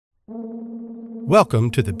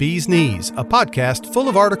Welcome to The Bee's Knees, a podcast full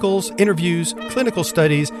of articles, interviews, clinical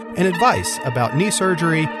studies, and advice about knee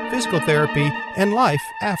surgery, physical therapy, and life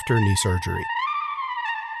after knee surgery.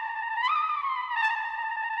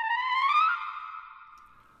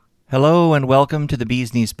 Hello and welcome to the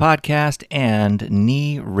Bee's Knees podcast and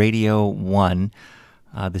Knee Radio 1.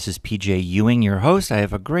 This is PJ Ewing, your host. I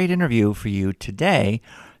have a great interview for you today,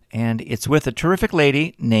 and it's with a terrific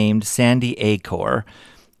lady named Sandie Acor.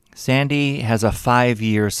 Sandie has a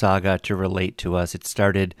 5-year saga to relate to us. It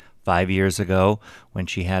started 5 years ago when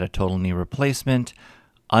she had a total knee replacement,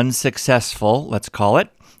 unsuccessful, let's call it,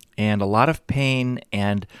 and a lot of pain,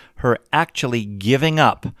 and her actually giving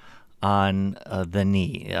up on the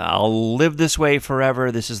knee. I'll live this way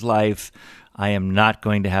forever. This is life. I am not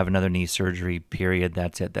going to have another knee surgery, period.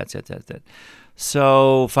 That's it.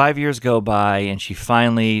 So 5 years go by, and she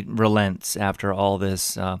finally relents after all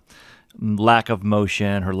this lack of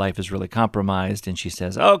motion. Her life is really compromised, and she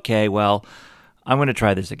says, okay, well, I'm going to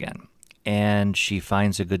try this again. And she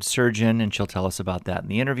finds a good surgeon, and she'll tell us about that in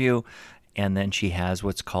the interview. And then she has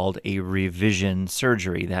what's called a revision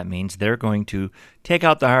surgery. That means they're going to take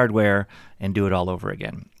out the hardware and do it all over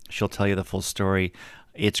again. She'll tell you the full story.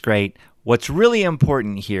 It's great. What's really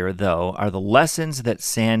important here, though, are the lessons that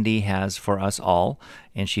Sandie has for us all,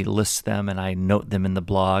 and she lists them, and I note them in the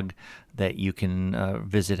blog that you can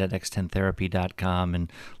visit at x10therapy.com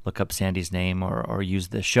and look up Sandie's name or use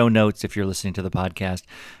the show notes if you're listening to the podcast.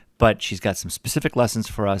 But she's got some specific lessons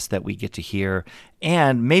for us that we get to hear,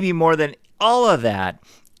 and maybe more than all of that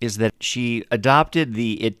is that she adopted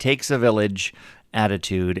the "it takes a village"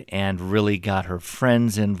 attitude and really got her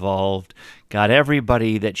friends involved, got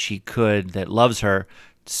everybody that she could that loves her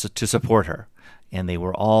to support her. And they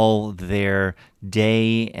were all there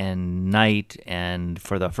day and night. And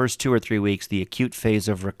for the first 2 or 3 weeks, the acute phase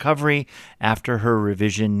of recovery after her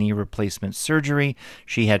revision knee replacement surgery,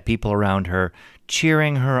 she had people around her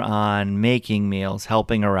cheering her on, making meals,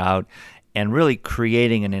 helping her out, and really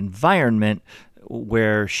creating an environment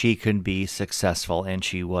where she can be successful. And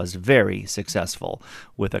she was very successful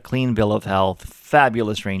with a clean bill of health,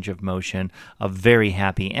 fabulous range of motion, a very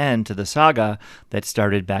happy end to the saga that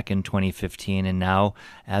started back in 2015 and now,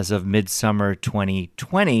 as of midsummer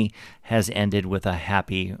 2020, has ended with a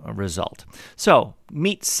happy result. So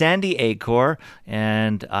meet Sandie Acor,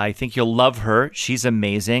 and I think you'll love her. She's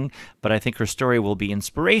amazing, but I think her story will be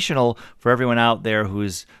inspirational for everyone out there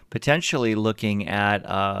who's potentially looking at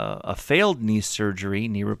a failed knee surgery,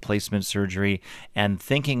 knee replacement surgery, and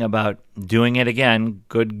thinking about doing it again.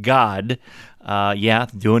 Good God.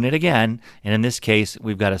 Doing it again. And in this case,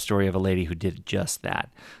 we've got a story of a lady who did just that.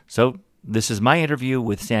 So this is my interview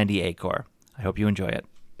with Sandie Acor. I hope you enjoy it.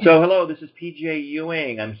 So hello, this is PJ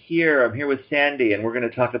Ewing. I'm here with Sandie, and we're going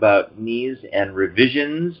to talk about knees and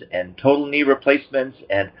revisions and total knee replacements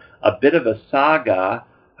and a bit of a saga.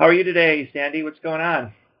 How are you today, Sandie? What's going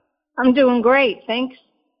on? I'm doing great, thanks.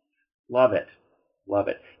 Love it.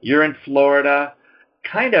 You're in Florida,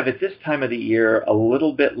 kind of at this time of the year, a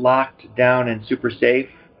little bit locked down and super safe,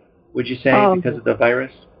 would you say, because of the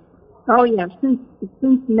virus? Oh, yeah, since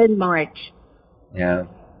mid-March. Yeah.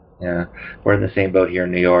 We're in the same boat here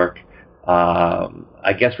in New York.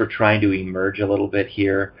 I guess we're trying to emerge a little bit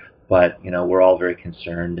here, but, we're all very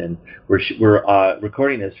concerned, and we're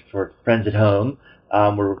recording this for friends at home.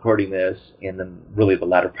 We're recording this in the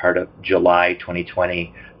latter part of July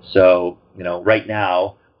 2020. So, right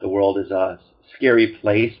now, the world is a scary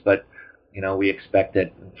place, but, we expect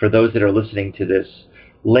that for those that are listening to this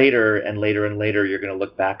later and later, you're going to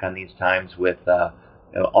look back on these times with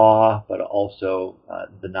awe, but also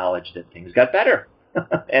the knowledge that things got better.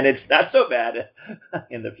 And it's not so bad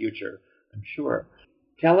in the future, I'm sure.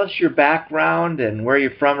 Tell us your background and where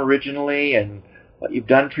you're from originally and what you've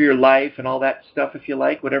done for your life and all that stuff, if you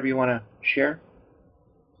like, whatever you want to share.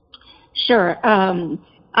 Sure.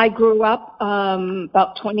 I grew up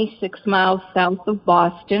about 26 miles south of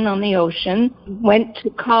Boston on the ocean. Went to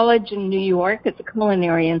college in New York at the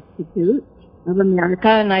Culinary Institute of America,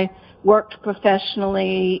 and I worked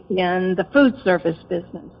professionally in the food service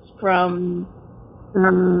business, from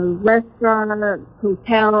restaurant,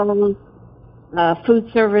 hotels,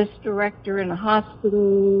 food service director in a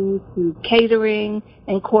hospital, to catering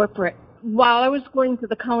and corporate. While I was going to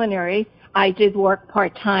the culinary, I did work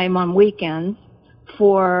part-time on weekends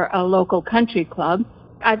for a local country club.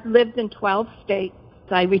 I've lived in 12 states.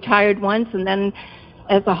 I retired once, and then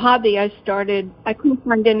as a hobby, I couldn't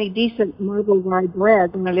find any decent marble rye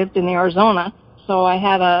bread when I lived in Arizona, so I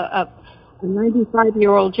had a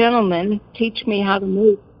 95-year-old gentleman teach me how to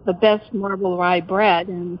make the best marble rye bread,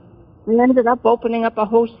 and I ended up opening up a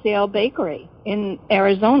wholesale bakery in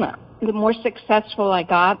Arizona. The more successful I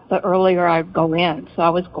got, the earlier I'd go in. So I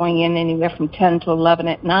was going in anywhere from 10 to 11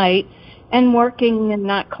 at night and working and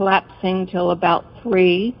not collapsing till about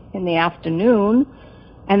 3 in the afternoon.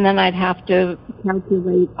 And then I'd have to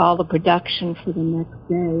calculate all the production for the next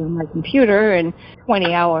day on my computer, and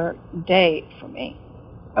 20-hour day for me.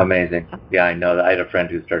 Amazing. Yeah, I know that. I had a friend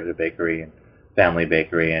who started a bakery, and family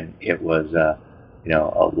bakery, and it was, a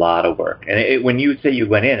lot of work. And when you say you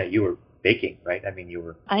went in, you were baking, right? I mean, you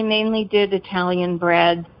were. I mainly did Italian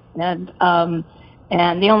bread, and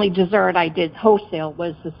the only dessert I did wholesale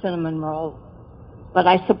was the cinnamon roll. But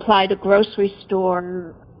I supplied a grocery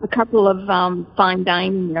store, a couple of fine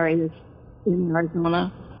dining areas in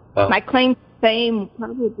Arizona. Oh. My claim to fame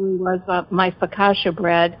probably was my focaccia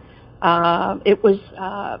bread. It was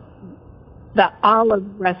the olive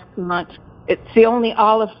restaurant. It's the only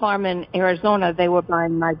olive farm in Arizona. They were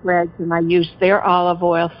buying my breads, and I used their olive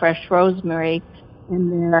oil, fresh rosemary,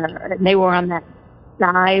 and they were on that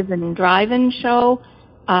dive and drive-in show,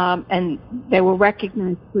 and they were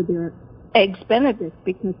recognized for their Eggs Benedict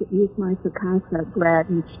because it used my focaccia bread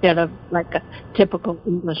instead of like a typical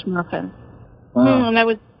English muffin. Wow.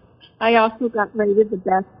 And I also got rated the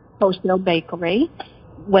best wholesale bakery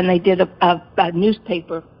when they did a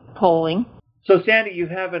newspaper polling. So, Sandie, you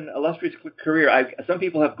have an illustrious career. Some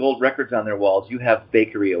people have gold records on their walls. You have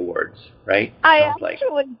bakery awards, right? I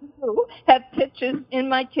actually do have pictures in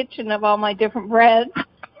my kitchen of all my different breads.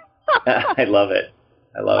 I love it.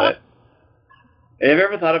 Have you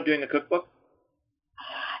ever thought of doing a cookbook?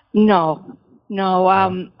 No.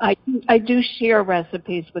 I do share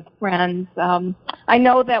recipes with friends. I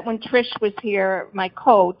know that when Trish was here, my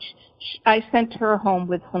coach, I sent her home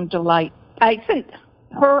with some delight. I sent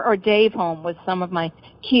her or Dave home with some of my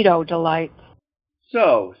keto delights.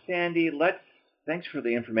 So, Sandie, thanks for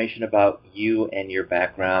the information about you and your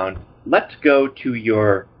background. Let's go to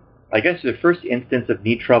the first instance of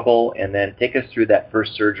knee trouble, and then take us through that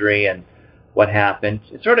first surgery and what happened.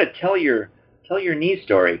 Sort of tell your knee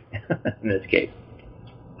story in this case.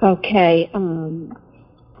 Okay.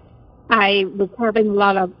 I was having a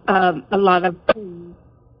lot of pain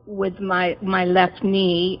with my left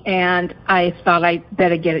knee, and I thought I'd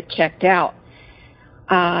better get it checked out.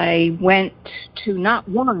 I went to not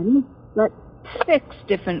one, but 6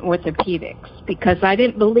 different orthopedics because I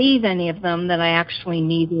didn't believe any of them that I actually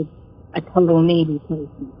needed a total knee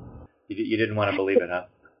replacement. You didn't want to believe it, huh?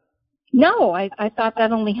 No, I thought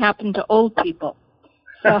that only happened to old people.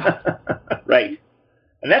 So, right.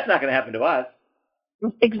 And that's not going to happen to us.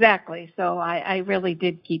 Exactly. So I really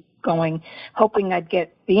did keep going, hoping I'd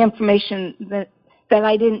get the information that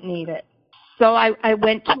I didn't need it. So I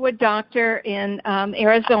went to a doctor in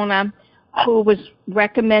Arizona who was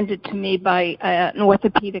recommended to me by an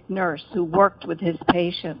orthopedic nurse who worked with his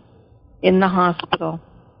patients in the hospital.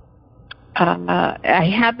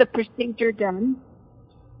 I had the procedure done.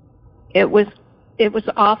 It was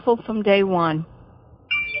awful from day one.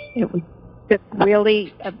 It was just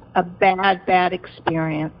really a bad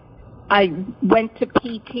experience. I went to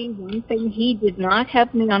PT. One thing, he did not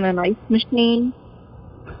have me on an ice machine.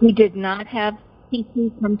 He did not have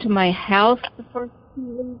PT come to my house the first 2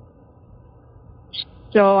 weeks.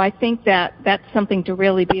 So I think that's something to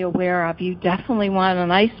really be aware of. You definitely want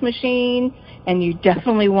an ice machine, and you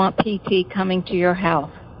definitely want PT coming to your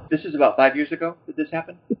house. This is about 5 years ago. Did this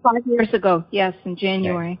happen? 5 years ago, yes, in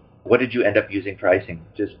January. Okay. What did you end up using for icing?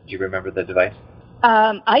 Do you remember the device?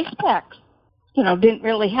 Ice packs. Didn't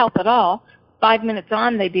really help at all. 5 minutes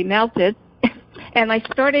on, they'd be melted. And I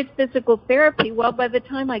started physical therapy. Well, by the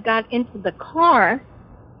time I got into the car,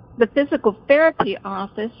 the physical therapy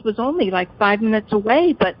office was only like 5 minutes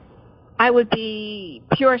away, but I would be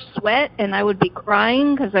pure sweat and I would be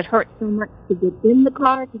crying because it hurt so much to get in the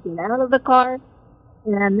car, to get out of the car.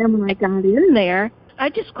 And then when I got in there, I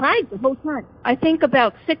just cried the whole time. I think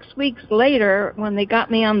about 6 weeks later, when they got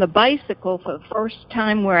me on the bicycle for the first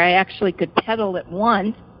time where I actually could pedal at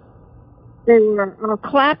once, they were all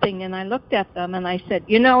clapping, and I looked at them and I said,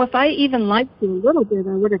 if I even liked you a little bit,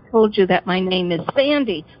 I would have told you that my name is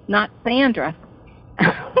Sandie, not Sandra.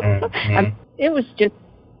 Mm-hmm. It was just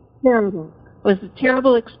terrible. It was a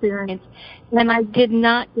terrible experience, and I did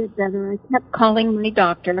not get better. I kept calling my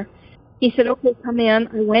doctor. He said, okay, come in.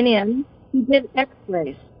 I went in. He did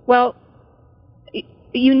x-rays. Well,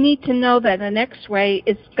 you need to know that an x-ray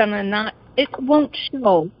is it won't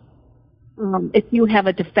show if you have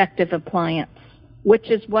a defective appliance, which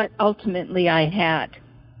is what ultimately I had.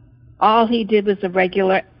 All he did was a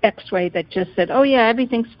regular x-ray that just said, oh yeah,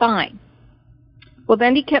 everything's fine. Well,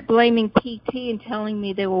 then he kept blaming PT and telling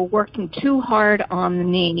me they were working too hard on the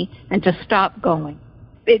knee and to stop going.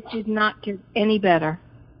 It did not get any better.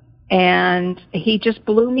 And he just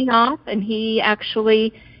blew me off, and he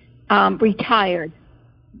actually retired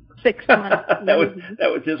 6 months later. that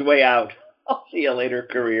was his way out. I'll see you later,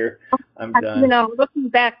 career. I'm done. You know, looking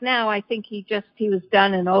back now, I think he was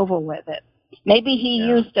done and over with it. Maybe he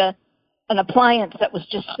used an appliance that was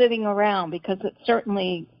just sitting around, because it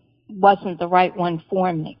certainly wasn't the right one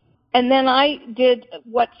for me. And then I did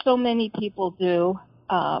what so many people do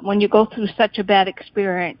when you go through such a bad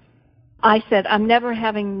experience. I said, I'm never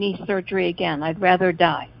having knee surgery again. I'd rather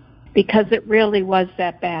die, because it really was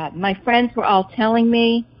that bad. My friends were all telling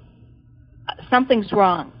me, something's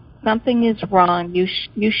wrong. Something is wrong.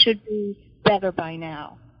 You should be better by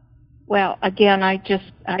now. Well, again, I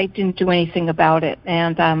didn't do anything about it,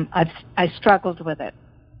 and I struggled with it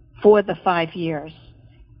for the 5 years.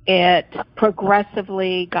 It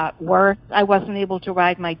progressively got worse. I wasn't able to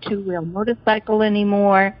ride my 2-wheel motorcycle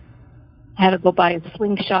anymore. I had to go buy a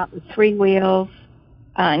slingshot with 3 wheels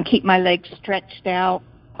and keep my legs stretched out.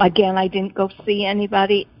 Again, I didn't go see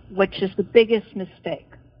anybody, which is the biggest mistake.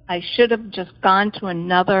 I should have just gone to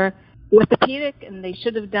another orthopedic, and they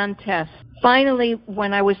should have done tests. Finally,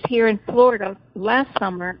 when I was here in Florida last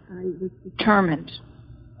summer, I was determined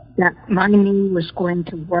that my knee was going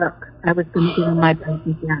to work. I was going to get on my bike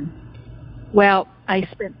again. Well, I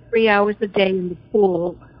spent 3 hours a day in the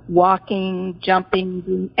pool, walking, jumping,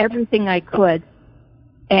 doing everything I could,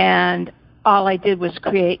 and all I did was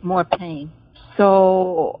create more pain.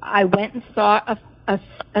 So I went and saw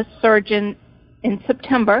a surgeon in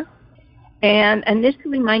September, and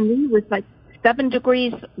initially my knee was like 7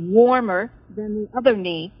 degrees warmer than the other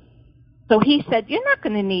knee. So he said, you're not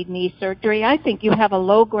going to need knee surgery. I think you have a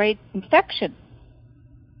low-grade infection.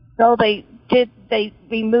 So they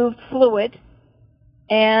removed fluid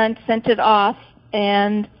and sent it off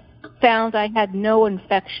and found I had no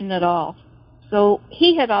infection at all. So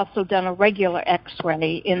he had also done a regular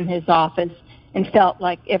x-ray in his office and felt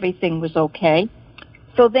like everything was okay.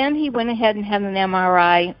 So then he went ahead and had an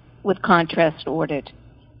MRI with contrast ordered.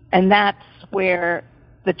 And that's where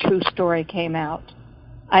the true story came out.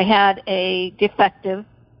 I had a defective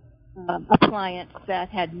appliance that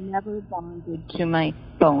had never bonded to my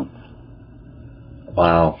bones.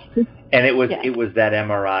 Wow. And it was that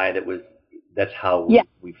MRI that's how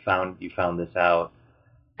you found this out.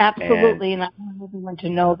 Absolutely, and I want everyone to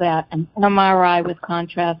know that an MRI with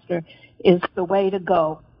contraster is the way to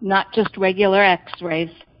go, not just regular x-rays.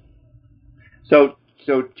 So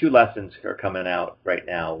 2 lessons are coming out right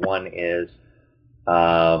now. One is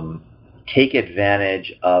take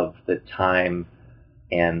advantage of the time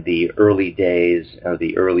and the early days or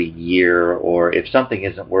the early year, or if something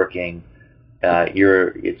isn't working,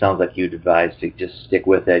 it sounds like you'd advise to just stick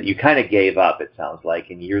with it. You kind of gave up, it sounds like,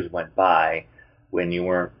 and years went by when you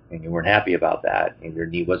weren't happy about that, and your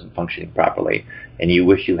knee wasn't functioning properly, and you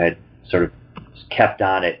wish you had sort of kept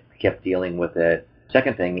on it, kept dealing with it.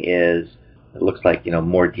 Second thing is, it looks like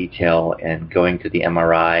more detail, and going to the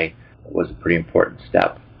MRI was a pretty important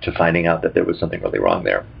step to finding out that there was something really wrong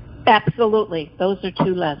there. Absolutely, those are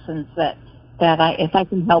 2 lessons that if I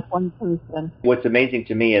can help one person. What's amazing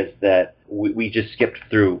to me is that we just skipped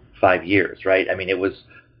through 5 years, right? I mean, it was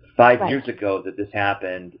 5 years ago that this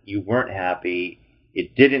happened. You weren't happy.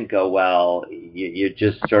 It didn't go well. You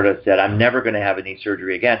just sort of said, I'm never going to have a knee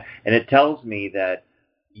surgery again. And it tells me that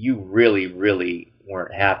you really, really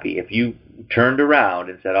weren't happy. If you turned around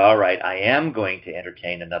and said, all right, I am going to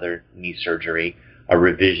entertain another knee surgery, a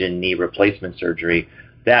revision knee replacement surgery,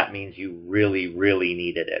 that means you really, really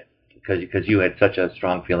needed it because you had such a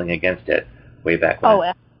strong feeling against it way back when.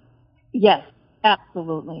 Oh, yes,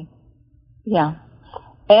 absolutely. Yeah.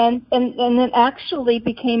 And it actually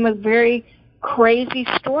became a very crazy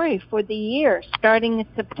story for the year, starting in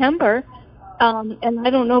September. And I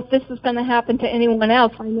don't know if this is going to happen to anyone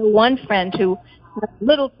else. I know one friend who had a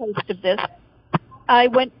little taste of this. I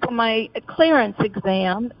went for my clearance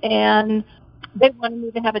exam, and they wanted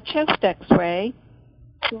me to have a chest x-ray.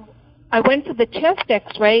 So I went for the chest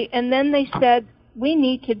x-ray, and then they said, we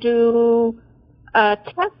need to do a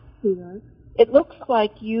test here. It looks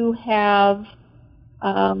like you have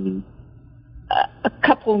a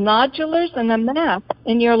couple nodulars and a mass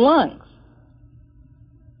in your lungs.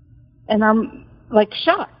 And I'm like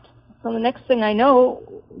shocked. So the next thing I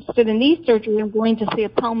know, instead of knee surgery, I'm going to see a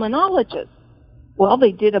pulmonologist. Well,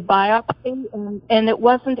 they did a biopsy, and it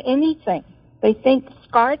wasn't anything. They think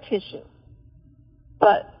scar tissue.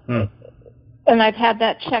 But, and I've had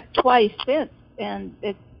that checked twice since, and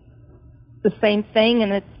it's the same thing,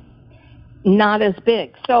 and it's not as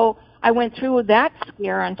big. So I went through that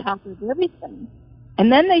scare on top of everything.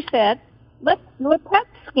 And then they said, let's do a PET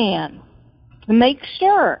scan to make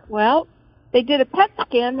sure. Well, they did a PET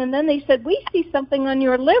scan, and then they said, we see something on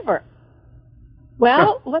your liver.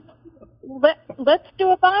 Well, let's do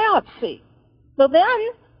a biopsy. So then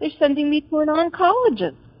they're sending me to an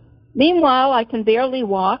oncologist. Meanwhile, I can barely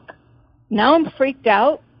walk. Now I'm freaked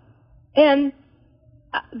out. And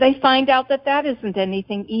they find out that isn't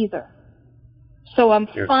anything either. So I'm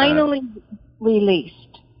finally released.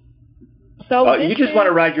 So you just want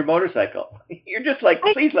to ride your motorcycle. You're just like,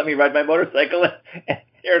 please let me ride my motorcycle. And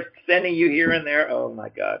they're sending you here and there. Oh, my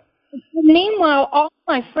God. Meanwhile, all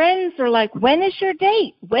my friends are like, when is your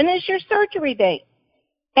date? When is your surgery date?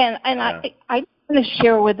 And I didn't want to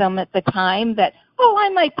share with them at the time that, I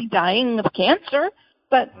might be dying of cancer.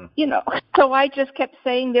 But, so I just kept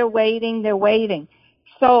saying they're waiting.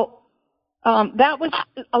 So that was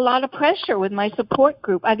a lot of pressure with my support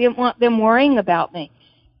group. I didn't want them worrying about me.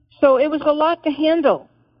 So it was a lot to handle.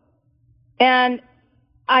 And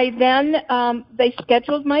I then, they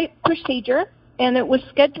scheduled my procedure, and it was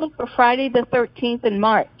scheduled for Friday the 13th in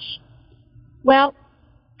March. Well,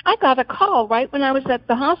 I got a call right when I was at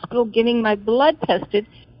the hospital getting my blood tested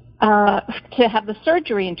to have the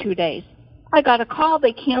surgery in 2 days. I got a call.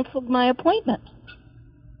 They canceled my appointment.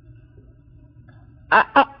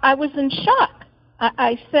 I was in shock.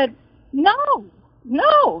 I said,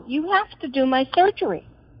 no, you have to do my surgery.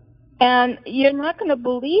 And you're not going to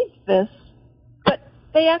believe this, but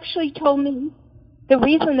they actually told me the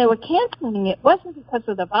reason they were canceling it wasn't because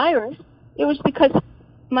of the virus. It was because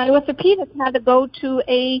my orthopedic had to go to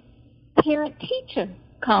a parent-teacher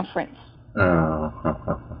conference. Oh.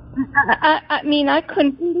 I mean, I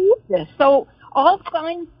couldn't believe this. So all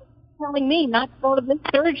signs were telling me not to go to this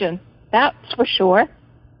surgeon. That's for sure.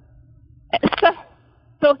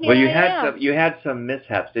 So here you had some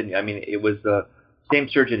mishaps, didn't you? I mean, it was the same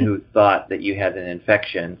surgeon who thought that you had an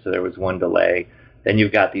infection, so there was one delay. Then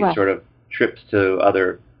you've got these sort of trips to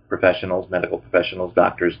other professionals, medical professionals,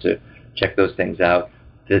 doctors to check those things out.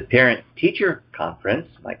 The parent-teacher conference,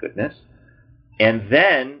 my goodness. And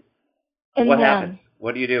then what happens?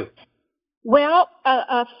 What do you do? Well,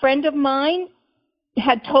 a friend of mine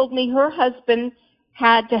had told me her husband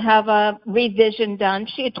had to have a revision done.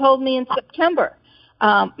 She had told me in September,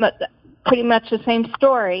 pretty much the same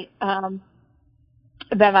story,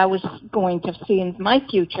 that I was going to see in my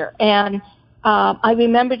future. And I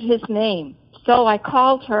remembered his name. So I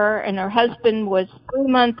called her, and her husband was 3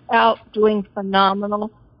 months out doing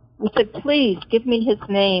phenomenal. I said, please give me his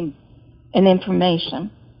name and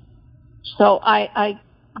information. So I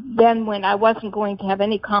then, when I wasn't going to have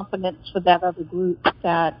any confidence for that other group,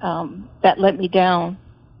 that let me down.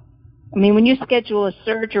 I mean, when you schedule a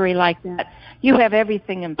surgery like that, you have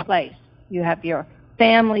everything in place. You have your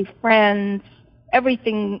family, friends,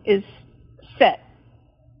 everything is set.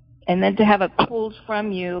 And then to have it pulled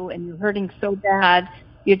from you and you're hurting so bad,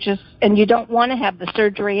 and you don't want to have the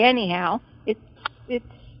surgery anyhow.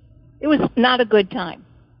 It was not a good time.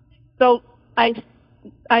 So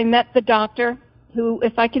I met the doctor who,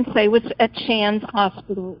 if I can say, was at Shands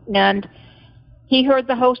Hospital, and he heard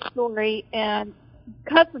the whole story, and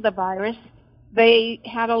because of the virus, they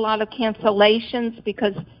had a lot of cancellations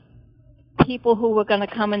because people who were going to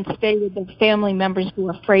come and stay with their family members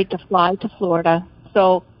were afraid to fly to Florida.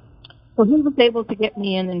 So he was able to get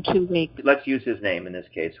me in 2 weeks. Let's use his name in this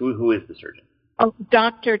case. Who is the surgeon? Oh,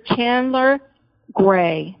 Dr. Chandler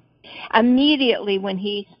Gray. Immediately when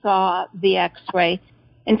he saw the X-ray,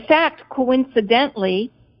 in fact,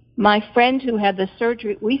 coincidentally, my friend who had the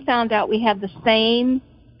surgery, we found out we had the same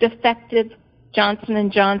defective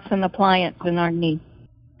Johnson & Johnson appliance in our knee.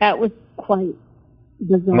 That was quite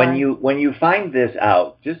bizarre. When you find this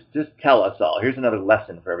out, just tell us all. Here's another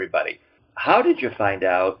lesson for everybody. How did you find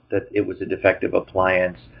out that it was a defective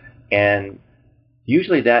appliance? And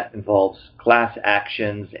usually that involves class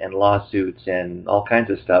actions and lawsuits and all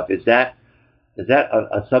kinds of stuff. Is that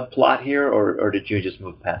a subplot here, or did you just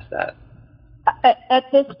move past that? At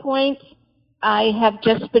this point, I have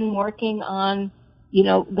just been working on,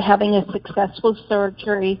 having a successful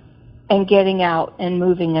surgery and getting out and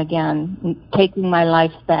moving again and taking my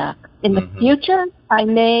life back. In the future, I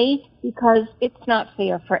may, because it's not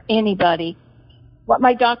fair for anybody. What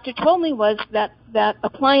my doctor told me was that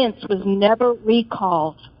appliance was never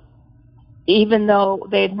recalled, even though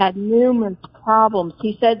they'd had numerous problems.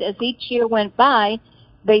 He said as each year went by,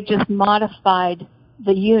 they just modified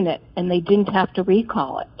the unit and they didn't have to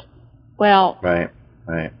recall it. Well, right.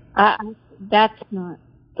 That's not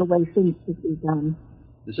the way things should be done.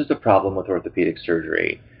 This is the problem with orthopedic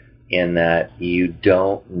surgery. in that you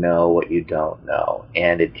don't know what you don't know,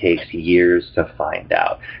 and it takes years to find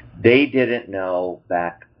out. They didn't know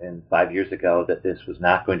back 5 years ago that this was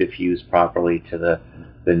not going to fuse properly to the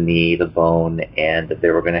knee, the bone, and that they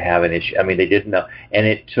were going to have an issue. I mean, they didn't know, and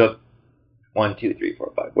it took 1, 2, 3,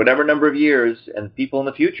 4, 5, whatever number of years, and people in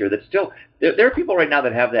the future that still, there are people right now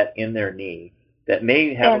that have that in their knee that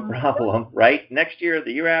may have a problem, right? Next year,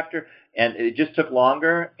 the year after, and it just took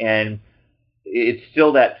longer, and it's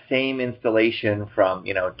still that same installation from,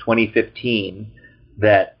 2015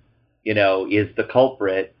 that, is the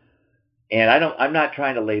culprit. And I'm not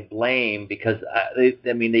trying to lay blame because, they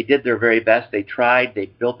did their very best. They tried, they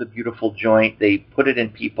built a beautiful joint, they put it in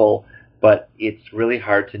people, but it's really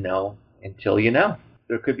hard to know until you know.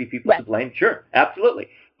 There could be people to blame, sure, absolutely.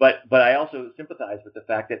 But I also sympathize with the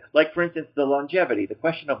fact that, like, for instance, the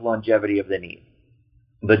question of longevity of the knee,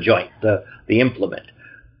 the joint, the implement.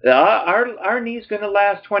 Our knee's going to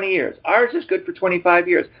last 20 years. Ours is good for 25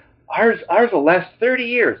 years. Ours will last 30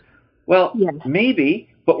 years. Well, maybe,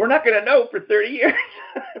 but we're not going to know for 30 years.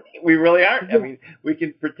 We really aren't. I mean, we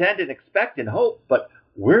can pretend and expect and hope, but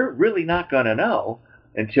we're really not going to know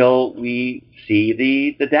until we see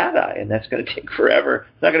the data, and that's going to take forever.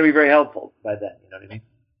 It's not going to be very helpful by then. You know what I mean?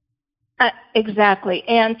 Exactly.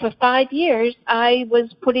 And for 5 years, I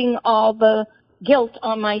was putting all the guilt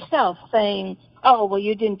on myself, saying, oh, well,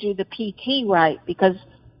 you didn't do the PT right because,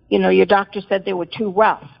 your doctor said they were too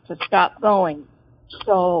rough to stop going.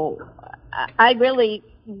 So I really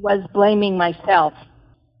was blaming myself.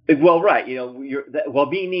 Well, right.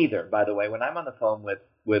 Me neither, by the way. When I'm on the phone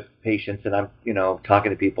with patients and I'm,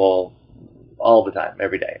 talking to people all the time,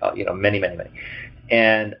 every day, many, many, many.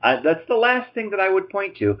 And that's the last thing that I would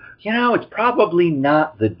point to. It's probably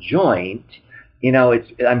not the joint.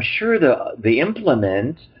 I'm sure the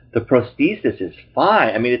implement, the prosthesis is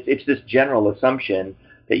fine. I mean, it's this general assumption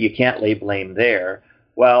that you can't lay blame there.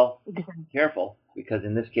 Well, careful, because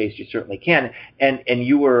in this case you certainly can. And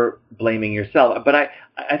you were blaming yourself. But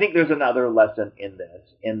I think there's another lesson in this,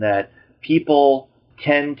 in that people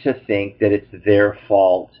tend to think that it's their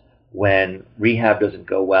fault when rehab doesn't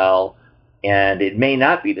go well. And it may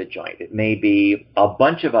not be the joint. It may be a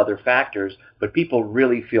bunch of other factors, but people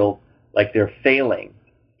really feel like they're failing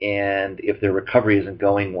and if their recovery isn't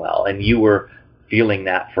going well. And you were feeling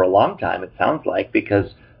that for a long time, it sounds like,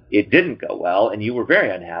 because it didn't go well and you were very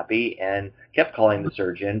unhappy and kept calling the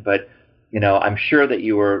surgeon. But, I'm sure that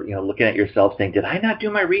you were, looking at yourself saying, did I not do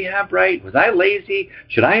my rehab right? Was I lazy?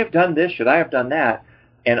 Should I have done this? Should I have done that?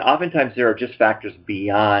 And oftentimes there are just factors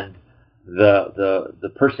beyond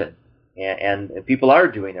the person. And people are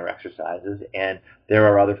doing their exercises, and there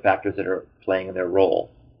are other factors that are playing their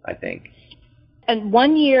role, I think. And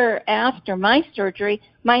 1 year after my surgery,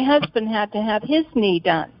 my husband had to have his knee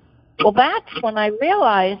done. Well, that's when I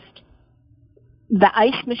realized the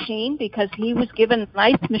ice machine, because he was given an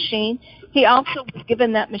ice machine. He also was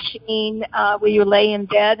given that machine where you lay in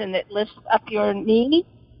bed and it lifts up your knee.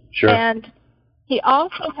 Sure. And he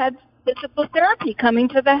also had physical therapy coming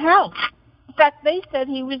to the house. In fact, they said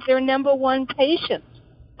he was their number one patient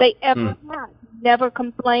they ever had. Never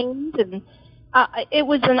complained, and it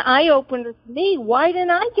was an eye-opener to me. Why didn't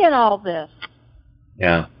I get all this?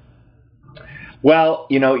 Yeah. Well,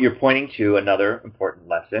 you're pointing to another important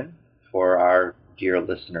lesson for our dear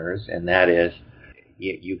listeners, and that is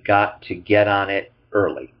you've got to get on it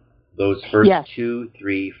early. Those first 2,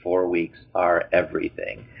 3, 4 weeks are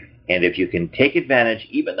everything. And if you can take advantage,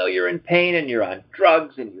 even though you're in pain and you're on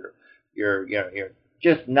drugs and you're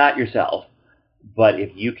just not yourself. But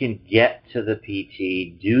if you can get to the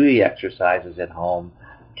PT, do the exercises at home,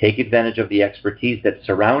 take advantage of the expertise that's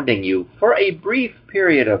surrounding you for a brief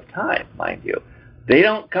period of time, mind you. They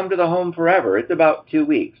don't come to the home forever. It's about 2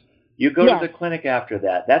 weeks. You go to the clinic after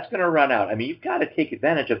that. That's going to run out. I mean, you've got to take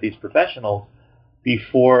advantage of these professionals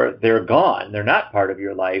before they're gone. They're not part of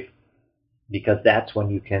your life, because that's when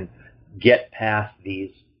you can get past these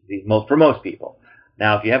for most people.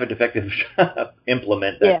 Now, if you have a defective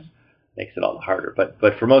implement, that makes it all harder.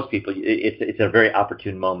 But for most people, it's a very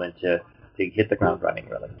opportune moment to hit the ground running,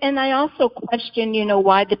 really. And I also question,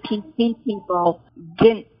 why the PT people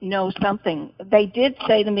didn't know something. They did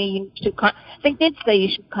say to me, you should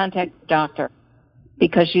contact the doctor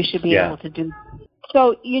because you should be able to do that.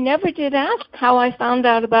 So you never did ask how I found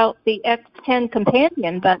out about the X10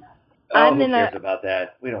 companion, but who cares about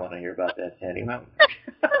that? We don't want to hear about that, Sandie.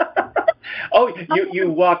 Oh, you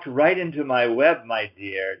walked right into my web, my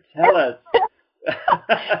dear. Tell us.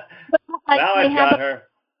 Now I've got her.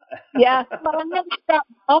 Yeah, well, I had to stop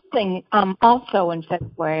golfing also in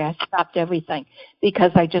February. I stopped everything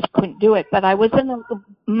because I just couldn't do it. But I was in a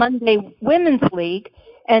Monday Women's League,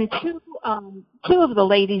 And two of the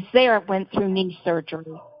ladies there went through knee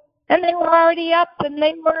surgery. And they were already up and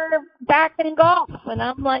they were back in golf. And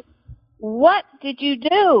I'm like, what did you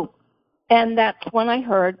do? And that's when I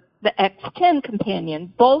heard the X10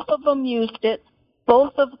 companion. Both of them used it.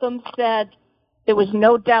 Both of them said there was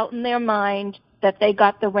no doubt in their mind that they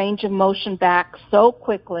got the range of motion back so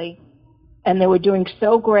quickly, and they were doing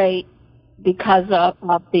so great because of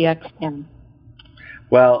the X10.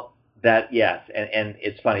 Well, yes, and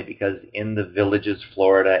it's funny because in the Villages,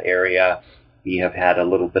 Florida area, we have had a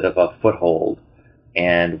little bit of a foothold,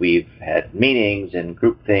 and we've had meetings and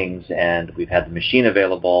group things, and we've had the machine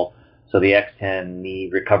available. So the X10 knee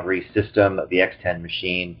recovery system, the X10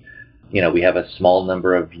 machine, we have a small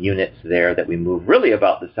number of units there that we move really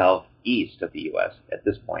about the southeast of the U.S. at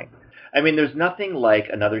this point. I mean, there's nothing like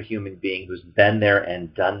another human being who's been there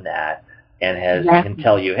and done that and can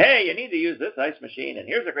tell you, hey, you need to use this ice machine, and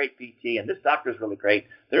here's a great PT, and this doctor's really great.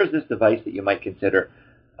 There's this device that you might consider.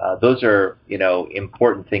 Those are,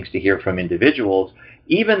 important things to hear from individuals,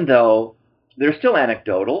 even though they're still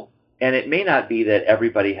anecdotal, and it may not be that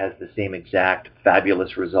everybody has the same exact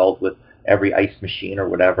fabulous result with every ice machine or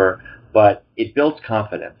whatever, but it builds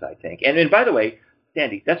confidence, I think. And by the way,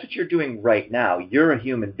 Sandie, that's what you're doing right now. You're a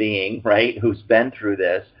human being, right, who's been through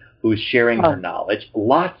this, who's sharing her knowledge,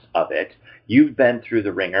 lots of it. You've been through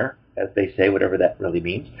the ringer, as they say, whatever that really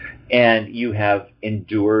means, and you have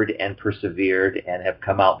endured and persevered and have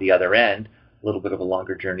come out the other end, a little bit of a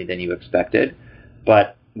longer journey than you expected.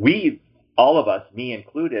 But we, all of us, me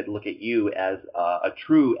included, look at you as a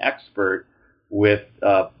true expert with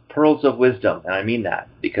pearls of wisdom, and I mean that,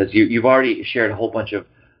 because you've already shared a whole bunch of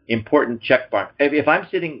important check marks. If I'm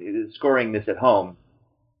scoring this at home,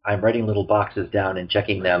 I'm writing little boxes down and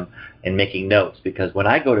checking them and making notes, because when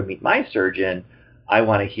I go to meet my surgeon, I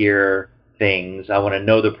want to hear things, I want to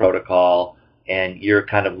know the protocol, and you're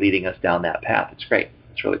kind of leading us down that path. It's great.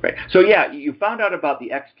 It's really great. So yeah, you found out about the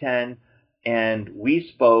X10, and we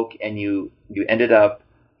spoke, and you ended up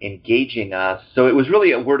engaging us. So it was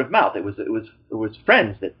really a word of mouth. It was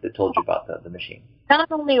friends that told you about the machine.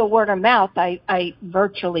 Not only a word of mouth, I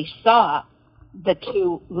virtually saw the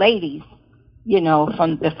two ladies,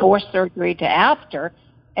 from before surgery to after,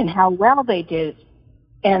 and how well they did.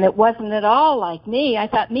 And it wasn't at all like me. I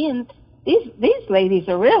thought, these ladies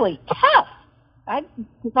are really tough.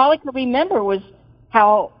 Because all I could remember was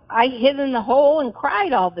how I hid in the hole and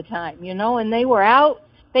cried all the time, and they were out.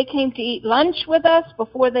 They came to eat lunch with us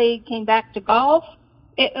before they came back to golf.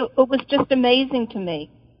 It was just amazing to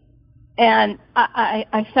me. And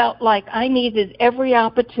I felt like I needed every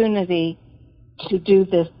opportunity to do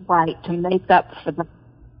this right, to make up for the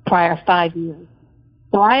prior 5 years.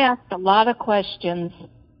 So I asked a lot of questions,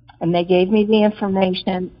 and they gave me the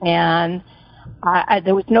information, and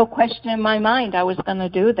there was no question in my mind I was going to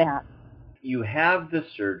do that. You have the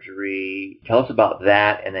surgery. Tell us about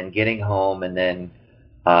that, and then getting home, and then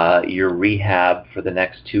your rehab for the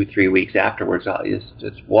next 2-3 weeks afterwards.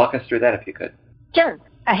 Just walk us through that if you could. Sure.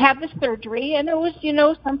 I had the surgery, and it was,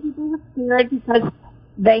 some people were scared because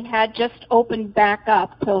they had just opened back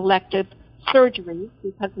up to elective surgery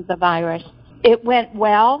because of the virus. It went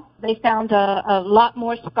well. They found a lot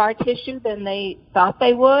more scar tissue than they thought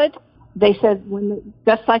they would. They said,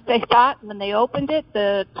 just like they thought, when they opened it,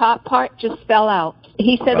 the top part just fell out.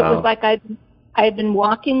 He said It was like I had been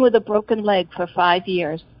walking with a broken leg for 5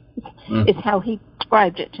 years, is how he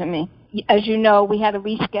described it to me. As you know, we had to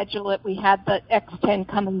reschedule it. We had the X10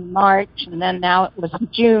 coming in March, and then now it was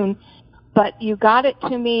June. But you got it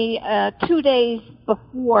to me 2 days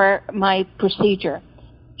before my procedure,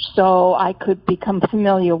 so I could become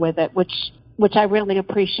familiar with it, which I really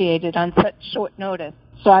appreciated on such short notice.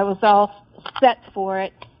 So I was all set for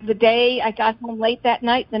it. The day I got home late that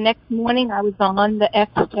night, the next morning I was on the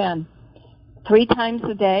X10 3 times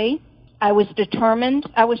a day. I was determined.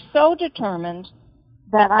 I was so determined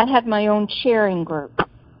that I had my own cheering group.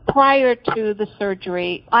 Prior to the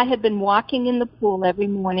surgery, I had been walking in the pool every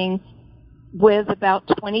morning with about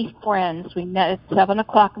 20 friends. We met at 7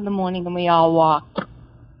 o'clock in the morning, and we all walked.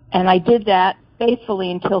 And I did that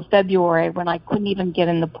faithfully until February, when I couldn't even get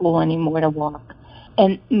in the pool anymore to walk.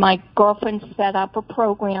 And my girlfriend set up a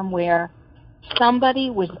program where somebody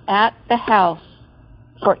was at the house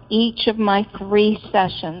for each of my 3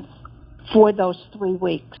 sessions for those 3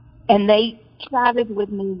 weeks. And they chatted with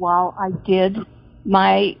me while I did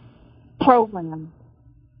my program.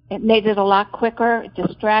 It made it a lot quicker, it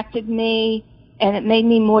distracted me, and it made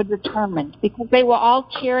me more determined because they were all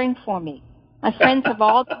cheering for me. My friends have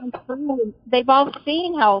all gone through, they've all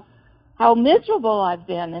seen how miserable I've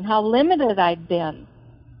been and how limited I've been.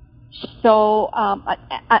 So I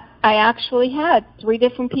actually had 3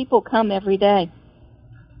 different people come every day.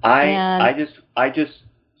 I'm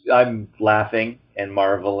laughing and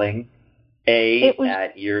marveling,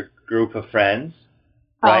 at your group of friends,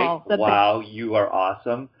 right? Wow, you are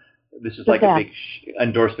awesome. This is like a big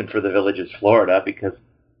endorsement for the Villages, Florida, because,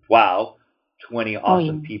 wow, 20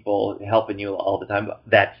 awesome people helping you all the time.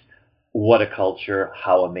 That's, what a culture.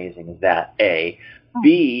 How amazing is that, A.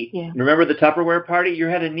 B, remember the Tupperware party? You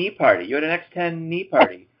had a knee party. You had an X10 knee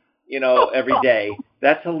party, every day.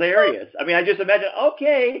 That's hilarious. I mean, I just imagine,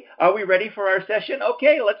 okay, are we ready for our session?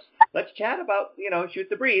 Okay, let's chat about, shoot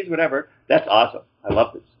the breeze, whatever. That's awesome. I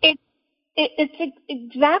love this. It's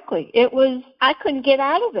exactly. It was, I couldn't get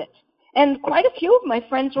out of it. And quite a few of my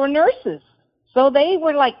friends were nurses. So they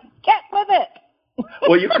were like, get with it.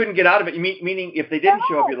 Well, you couldn't get out of it. Meaning if they didn't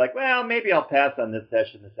show up, you're like, well, maybe I'll pass on this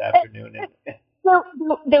session this afternoon.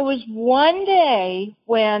 There was one day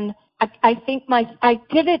when I think I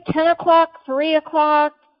did it 10 o'clock, 3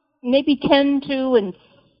 o'clock, maybe 10, 2, and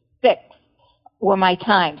 6 were my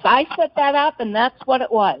times. I set that up, and that's what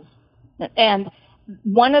it was. And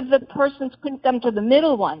one of the persons couldn't come to the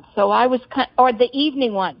middle one, so I was or the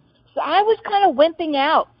evening one. So I was kind of wimping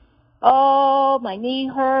out. Oh, my knee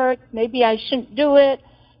hurts. Maybe I shouldn't do it.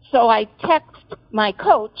 So I text my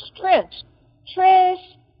coach, Trish,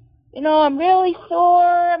 I'm really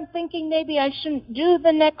sore. I'm thinking maybe I shouldn't do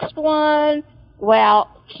the next one. Well,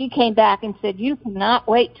 she came back and said, you cannot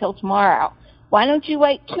wait till tomorrow. Why don't you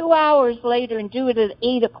wait 2 hours later and do it at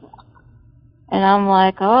 8 o'clock? And I'm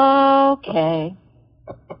like, okay.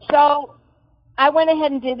 So I went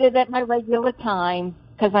ahead and did it at my regular time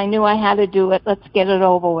because I knew I had to do it. Let's get it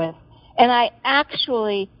over with. And I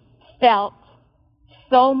actually felt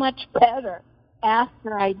so much better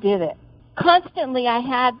after I did it. Constantly, I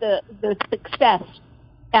had the success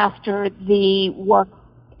after the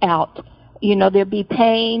workout. There'd be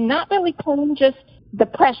pain, not really pain, just the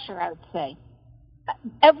pressure, I would say.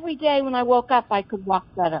 Every day when I woke up, I could walk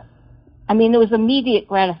better. I mean, it was immediate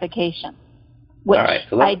gratification. All right,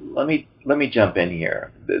 so let me jump in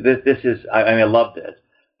here. This is, I love this,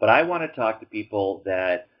 but I want to talk to people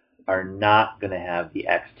that are not going to have the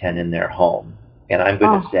X10 in their home. And I'm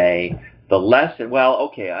going to say the lesson,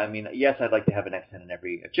 yes, I'd like to have a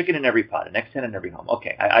chicken in every pot, an X10 in every home.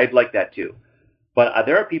 Okay, I'd like that too. But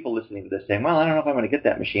there are people listening to this saying, well, I don't know if I'm going to get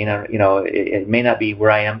that machine. It may not be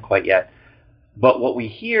where I am quite yet. But what we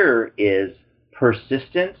hear is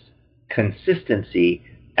persistence, consistency,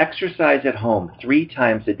 exercise at home 3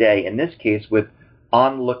 times a day, in this case with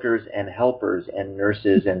onlookers and helpers and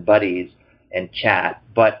nurses and buddies and chat,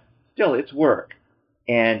 but still it's work.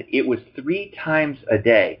 And it was 3 times a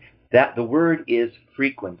day. That the word is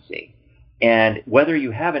frequency. And whether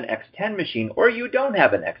you have an X10 machine or you don't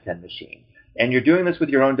have an X10 machine, and you're doing this with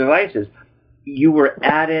your own devices, you were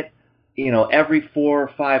at it, every 4 or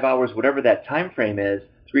 5 hours, whatever that time frame is,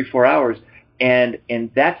 3-4 hours, and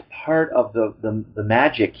that's part of the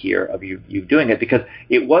magic here of you doing it, because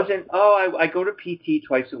it wasn't, I go to PT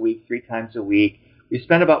twice a week, 3 times a week. We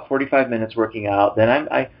spend about 45 minutes working out. Then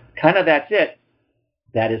I that's it.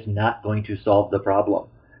 That is not going to solve the problem.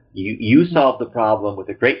 You solved the problem with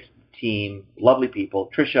a great team, lovely people,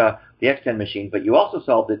 Tricia, the X10 machine, but you also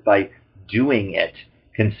solved it by doing it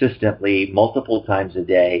consistently multiple times a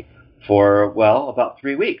day for, about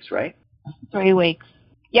 3 weeks, right? 3 weeks.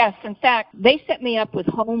 Yes, in fact, they set me up with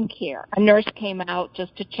home care. A nurse came out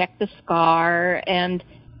just to check the scar, and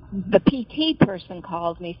the PT person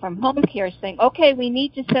called me from home care saying, okay, we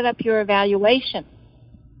need to set up your evaluation.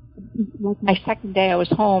 My second day I was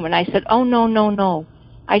home, and I said, oh, no.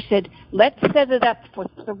 I said, let's set it up for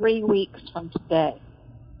 3 weeks from today,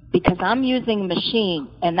 because I'm using a machine,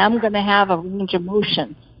 and I'm going to have a range of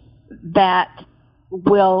motion that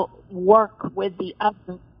will work with the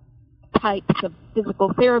other types of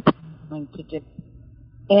physical therapy I'm going to do.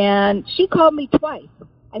 And she called me twice.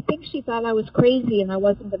 I think she thought I was crazy and I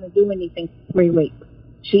wasn't going to do anything for 3 weeks.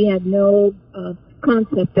 She had no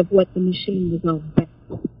concept of what the machine was all about.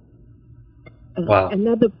 Wow.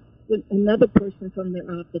 Another person from their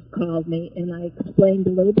office called me, and I explained a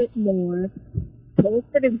little bit more, told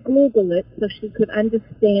her to Google it so she could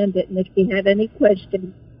understand it, and if she had any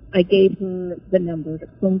questions, I gave her the number to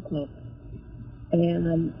phone call.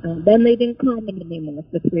 And then they didn't call me anymore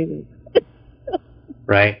for 3 weeks.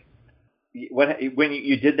 Right. When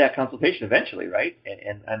you did that consultation eventually, right?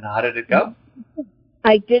 And how did it go?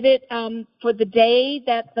 I did it for the day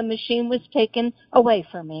that the machine was taken away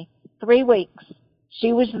from me. 3 weeks.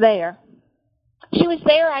 She was there. She was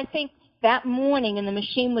there, I think, that morning, and the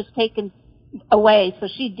machine was taken away, so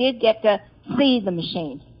she did get to see the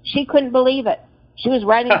machine. She couldn't believe it. She was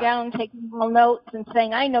writing down, taking little notes, and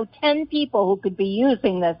saying, I know 10 people who could be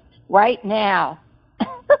using this right now.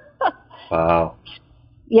 Wow.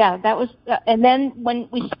 Yeah, that was, and then when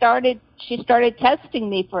she started testing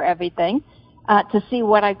me for everything to see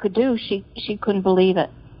what I could do. She couldn't believe it.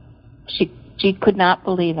 She could not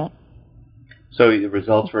believe it. So the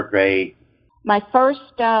results were great. My first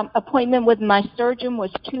appointment with my surgeon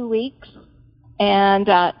was 2 weeks, and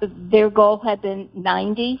their goal had been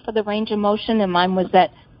 90 for the range of motion, and mine was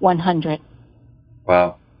at 100.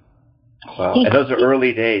 Wow. Wow. And those are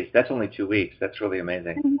early days. That's only 2 weeks. That's really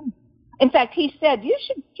amazing. In fact, he said you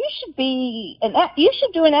should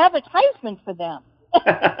do an advertisement for them.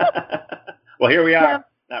 Well, here we are. Yeah.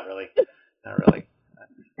 Not really.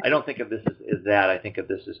 I don't think of this as that. I think of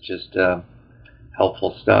this as just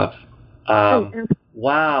helpful stuff.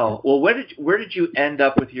 Wow. Well, where did you end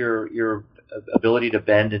up with your ability to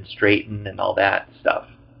bend and straighten and all that stuff?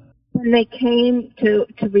 When they came to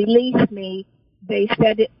release me, they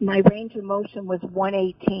said my range of motion was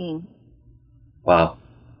 118. Wow.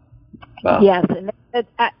 Yes, and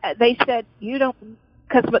they said you don't,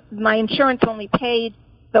 because my insurance only paid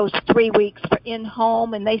those 3 weeks for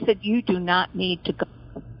in-home, and they said you do not need to go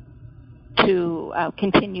to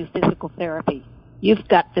continue physical therapy. You've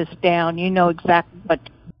got this down. You know exactly what.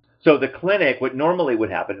 So the clinic, what normally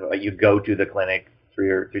would happen, you go to the clinic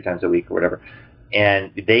three times a week or whatever,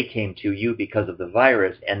 and they came to you because of the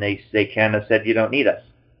virus, and they kind of said you don't need us.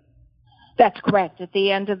 That's correct. At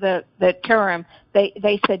the end of the term,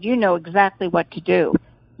 they said, you know exactly what to do.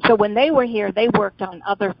 So when they were here, they worked on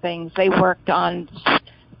other things. They worked on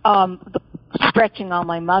stretching all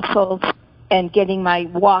my muscles and getting my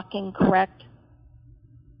walking correct.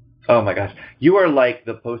 Oh, my gosh. You are like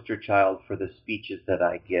the poster child for the speeches that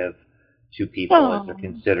I give to people as they're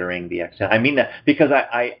considering the extent. I mean that because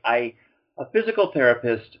a physical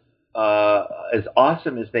therapist, as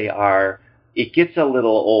awesome as they are, it gets a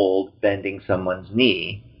little old bending someone's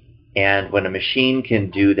knee. And when a machine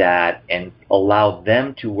can do that and allow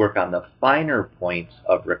them to work on the finer points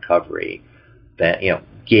of recovery, that,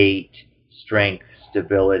 gait, strength,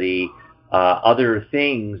 stability, other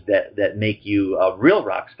things that make you a real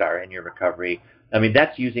rock star in your recovery. I mean,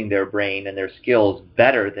 that's using their brain and their skills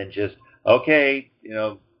better than just, okay,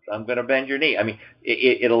 I'm going to bend your knee. I mean,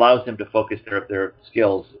 it allows them to focus their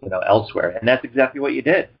skills, elsewhere. And that's exactly what you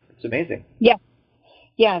did. It's amazing. Yeah.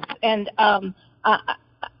 Yes. And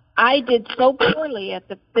I did so poorly at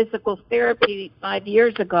the physical therapy 5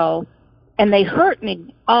 years ago, and they hurt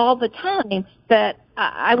me all the time that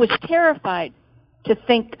I was terrified to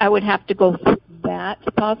think I would have to go through that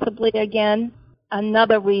possibly again.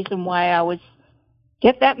 Another reason why I was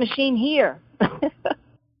get that machine here.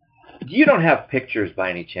 You don't have pictures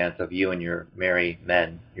by any chance of you and your merry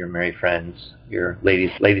men, your merry friends, your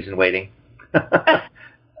ladies in waiting?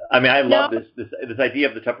 I mean, I love this idea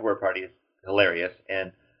of the Tupperware party is hilarious,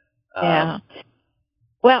 and yeah.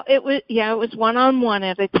 Well, it was one-on-one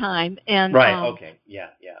at a time, and right. Okay. Yeah.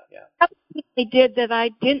 Something they did that I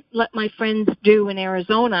didn't let my friends do in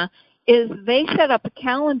Arizona is they set up a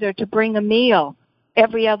calendar to bring a meal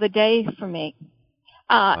every other day for me,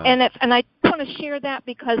 and I want to share that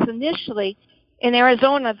because initially in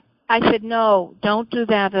Arizona I said no, don't do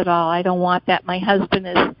that at all. I don't want that. My husband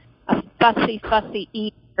is a fussy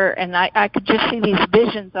eater, and I could just see these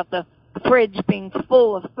visions of the fridge being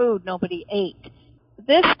full of food nobody ate.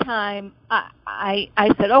 This time, I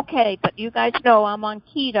said, okay, but you guys know I'm on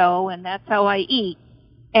keto, and that's how I eat.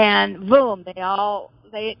 And boom,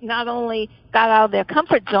 they not only got out of their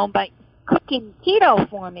comfort zone by cooking keto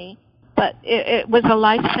for me, but it was a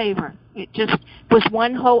lifesaver. It just was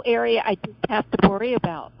one whole area I didn't have to worry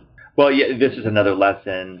about. Well, yeah, this is another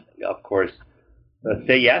lesson, of course.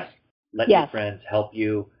 Say yes. Let your friends help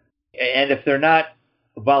you. And if they're not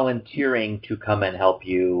volunteering to come and help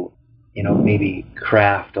you, maybe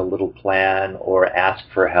craft a little plan or ask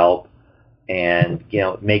for help and,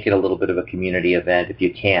 make it a little bit of a community event if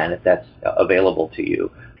you can, if that's available to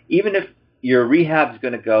you. Even if your rehab is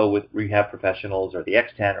going to go with rehab professionals or the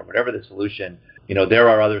X10 or whatever the solution, there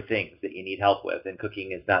are other things that you need help with, and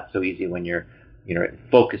cooking is not so easy when you're,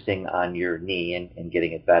 focusing on your knee and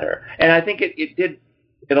getting it better. And I think it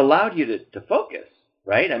allowed you to focus,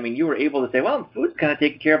 right? I mean, you were able to say, well, food's kind of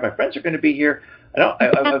taken care of. My friends are going to be here. I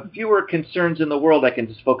have fewer concerns in the world. I can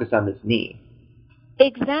just focus on this knee.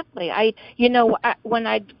 Exactly. When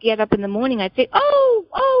I'd get up in the morning, I'd say,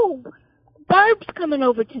 oh, Barb's coming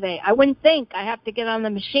over today. I wouldn't think I have to get on the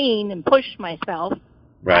machine and push myself.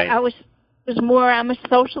 Right. I'm a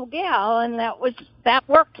social gal, and that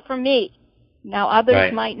worked for me. Now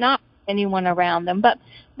others might not, anyone around them. But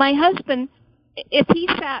my husband, if he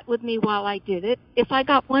sat with me while I did it, if I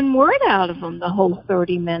got one word out of him the whole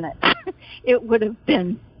 30 minutes, it would have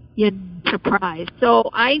been, you'd surprised. So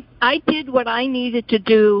I did what I needed to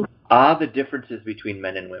do. The differences between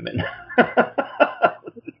men and women.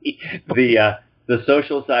 The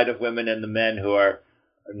social side of women and the men who are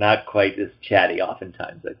not quite as chatty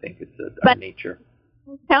oftentimes. I think it's our nature.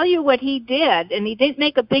 I'll tell you what he did, and he didn't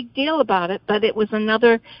make a big deal about it, but it was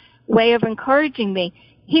another way of encouraging me.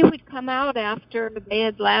 He would come out after they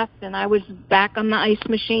had left and I was back on the ice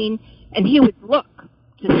machine, and he would look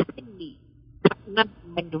to see what level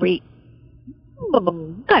I'd reach.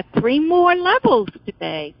 Oh, got 3 more levels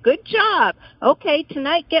today. Good job. Okay,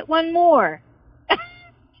 tonight get 1 more.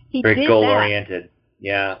 He Very did goal-oriented.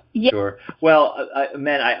 Yeah, yeah, sure. Well,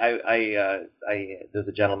 there's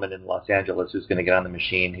a gentleman in Los Angeles who's going to get on the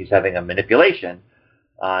machine. He's having a manipulation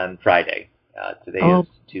on Friday. Today is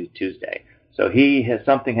Tuesday. So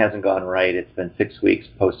something hasn't gone right. It's been 6 weeks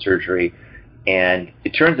post-surgery. And it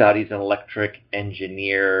turns out he's an electric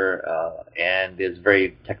engineer and is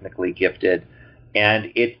very technically gifted.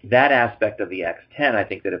 And it's that aspect of the X10, I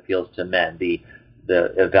think, that appeals to men. The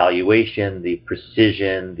evaluation, the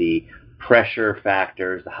precision, the pressure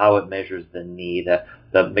factors, how it measures the knee,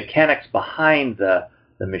 the mechanics behind the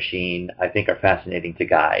machine, I think, are fascinating to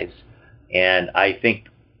guys. And I think,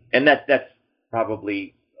 and that's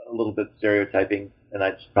probably a little bit stereotyping, and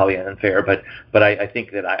that's probably unfair, but I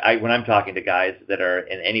think that when I'm talking to guys that are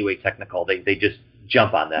in any way technical, they just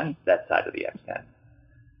jump on that side of the X10.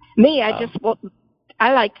 Me,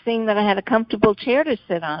 I liked seeing that I had a comfortable chair to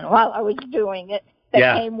sit on while I was doing it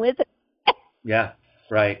that came with it. Yeah,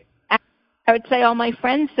 right. I would say all my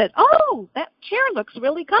friends said, "Oh, that chair looks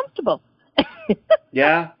really comfortable."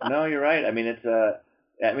 Yeah, no, you're right. I mean,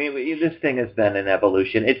 this thing has been an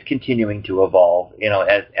evolution. It's continuing to evolve.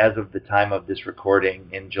 As of the time of this recording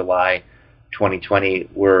in July 2020,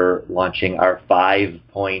 we're launching our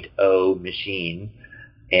 5.0 machine,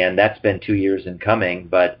 and that's been 2 years in coming,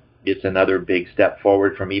 but it's another big step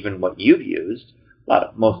forward from even what you've used.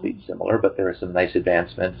 Mostly similar, but there are some nice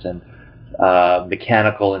advancements and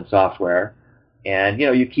mechanical and software. And,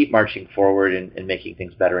 you keep marching forward and making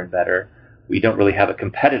things better and better. We don't really have a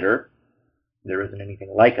competitor. There isn't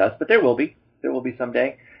anything like us, but there will be. There will be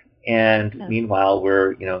someday. And meanwhile,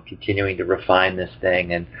 we're, continuing to refine this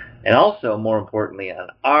thing. And also, more importantly, on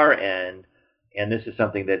our end, and this is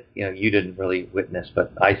something that, you didn't really witness,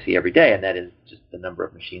 but I see every day, and that is just the number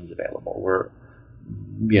of machines available. We're,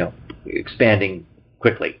 expanding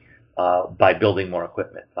quickly by building more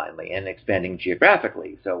equipment finally and expanding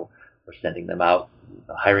geographically. So we're sending them out,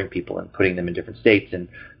 hiring people and putting them in different states. And,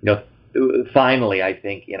 finally, I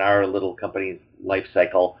think in our little company's life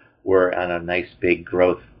cycle, we're on a nice big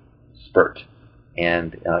growth spurt.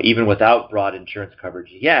 And even without broad insurance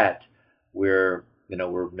coverage yet, we're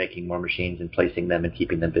making more machines and placing them and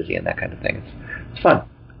keeping them busy and that kind of thing. It's fun.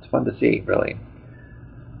 It's fun to see, really.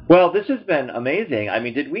 Well, this has been amazing. I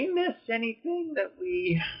mean, did we miss anything that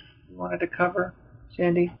we wanted to cover,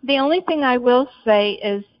 Sandie? The only thing I will say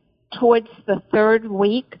is towards the 3rd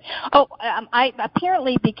week, I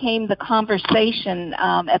apparently became the conversation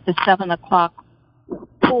at the 7 o'clock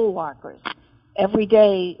pool walkers. Every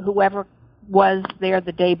day, whoever was there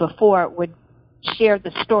the day before would share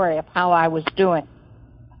the story of how I was doing.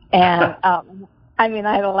 And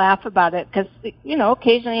I had a laugh about it because,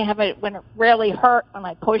 occasionally I have it when it really hurt when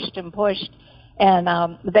I pushed and pushed,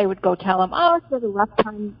 and they would go tell them, "Oh, it's had a rough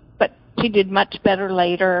time, but she did much better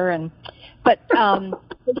later."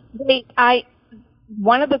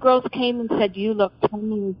 One of the girls came and said, "You look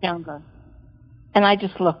 10 years younger." And I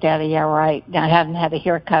just looked at her, yeah, right. I hadn't had a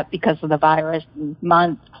haircut because of the virus and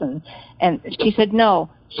months. And she said, "No."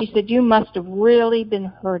 She said, "You must have really been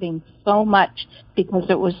hurting so much because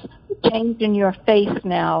it was changed in your face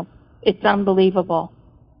now. It's unbelievable."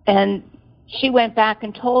 And she went back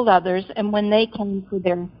and told others, and when they came for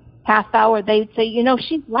their half hour, they'd say,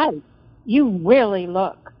 "She's right. You really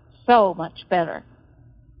look so much better."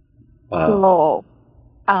 Wow. So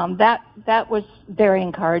that was very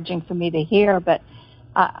encouraging for me to hear. But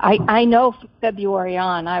I know from February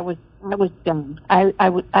on, I was done.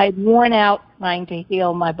 I'd worn out trying to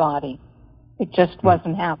heal my body. It just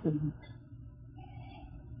wasn't happening.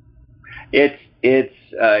 It's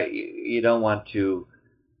you don't want to.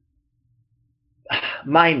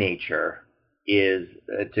 My nature is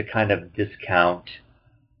to kind of discount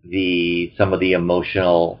some of the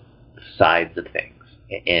emotional sides of things,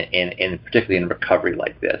 and particularly in recovery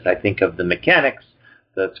like this. I think of the mechanics,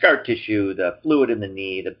 the scar tissue, the fluid in the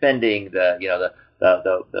knee, the bending,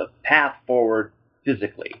 the path forward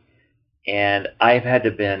physically. And I've had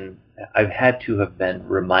I've had to have been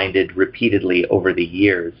reminded repeatedly over the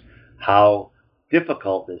years how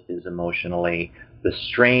difficult this is emotionally, the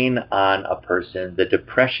strain on a person, the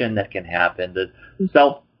depression that can happen, the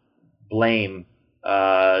self-blame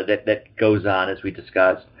that goes on, as we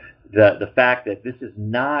discussed, the fact that this is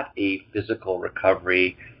not a physical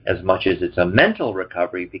recovery as much as it's a mental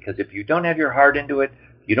recovery, because if you don't have your heart into it,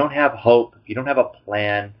 if you don't have hope, if you don't have a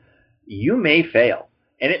plan, you may fail.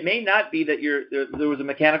 And it may not be that there was a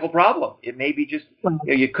mechanical problem. It may be just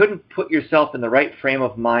you couldn't put yourself in the right frame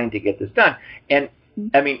of mind to get this done. And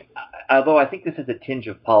I mean, although I think this has a tinge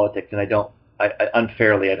of politics, and I don't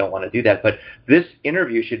want to do that, but this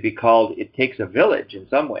interview should be called "It Takes a Village" in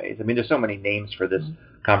some ways. I mean, there's so many names for this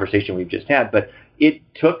conversation we've just had, but it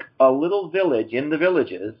took a little village in the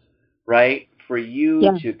villages, right, for you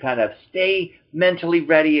to kind of stay mentally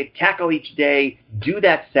ready, tackle each day, do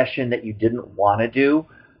that session that you didn't want to do,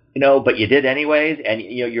 but you did anyways, and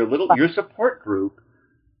your support group.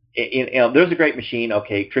 There's a great machine.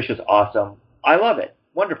 Okay, Trisha's awesome. I love it.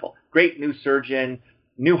 Wonderful. Great new surgeon,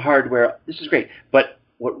 new hardware. This is great. But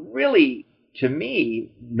what really, to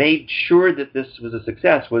me, made sure that this was a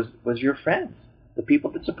success was your friends, the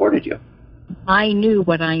people that supported you. I knew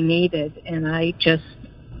what I needed, and I just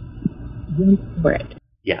went for it.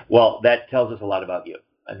 Yeah, well, that tells us a lot about you.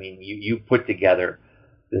 I mean, you put together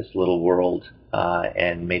this little world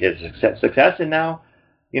and made it a success, and now,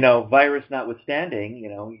 virus notwithstanding,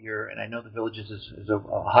 and I know the Villages is a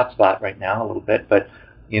hot spot right now a little bit, but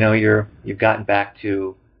you've gotten back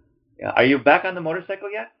to. Are you back on the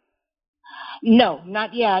motorcycle yet? No,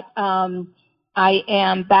 not yet. I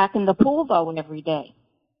am back in the pool though every day.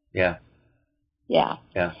 Yeah. Yeah.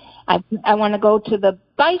 Yeah. I want to go to the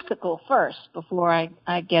bicycle first before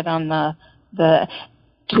I get on the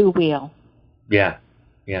two-wheel. Yeah.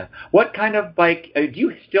 Yeah. What kind of bike? Do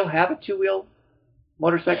you still have a two-wheel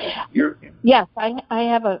motorcycle? Yes, I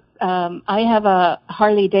have a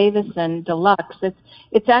Harley Davidson Deluxe.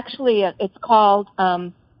 It's actually it's called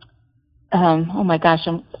oh my gosh,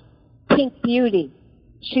 Pink Beauty.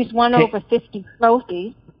 She's won over 50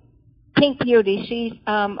 trophies. Pink Beauty. She's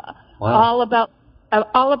all about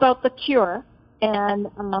the cure, and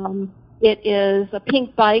it is a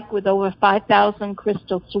pink bike with over 5,000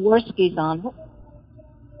 crystal Swarovskis on it.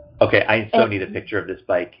 Okay, I still need a picture of this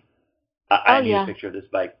bike. I need a picture of this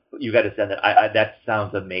bike. You got to send it. That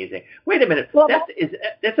sounds amazing. Wait a minute. Well,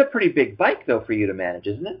 that's a pretty big bike, though, for you to manage,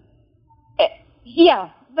 isn't it?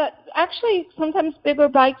 Yeah, but actually, sometimes bigger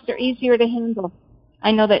bikes are easier to handle.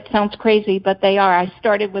 I know that sounds crazy, but they are. I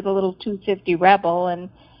started with a little 250 Rebel, and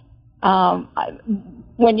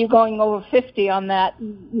when you're going over 50 on that,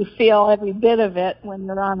 you feel every bit of it. When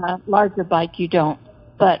you're on a larger bike, you don't.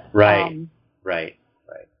 But right.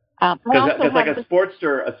 Because like a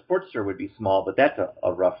Sportster would be small, but that's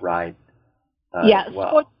a rough ride.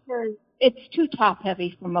 Sportster, it's too top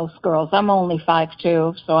heavy for most girls. I'm only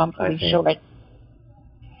 5'2", so I'm pretty short.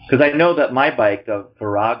 Because I know that my bike, the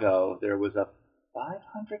Virago, there was a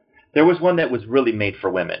 500. There was one that was really made for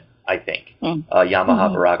women, I think.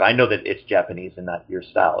 Yamaha Virago. I know that it's Japanese and not your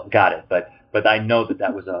style. Got it. But I know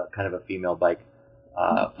that was a kind of a female bike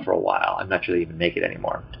for a while. I'm not sure they even make it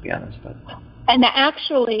anymore, to be honest. But. And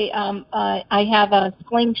actually, I have a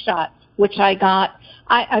slingshot, which I got.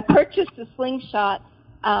 I purchased a slingshot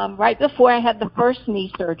right before I had the first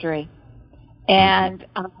knee surgery. And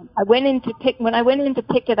when I went in to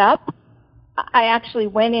pick it up, I actually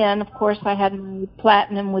went in. Of course, I had my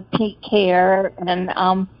platinum with pink hair, and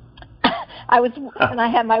and I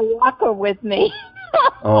had my walker with me.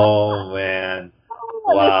 Oh man!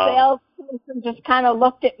 Wow. The salesperson just kind of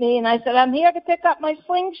looked at me, and I said, "I'm here to pick up my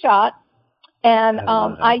slingshot." And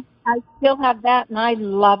I still have that, and I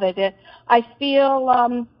love it. I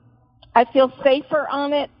feel safer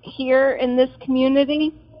on it here in this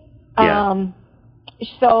community. Yeah.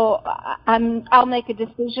 So I'll make a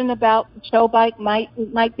decision about the show bike.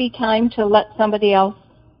 Might be time to let somebody else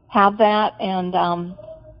have that and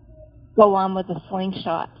go on with the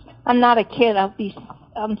slingshot. I'm not a kid.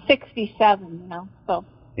 I'm 67 now. So.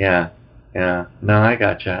 Yeah. No, I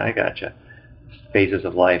gotcha. Phases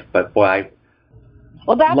of life, but boy,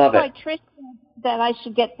 well, that's love why it. Trish said that I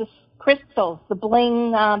should get the crystals, the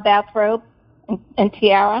bling bathrobe and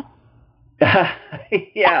tiara.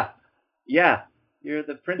 Yeah. You're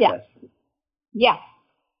the princess. Yeah.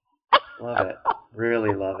 Love it.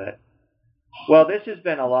 Really love it. Well, this has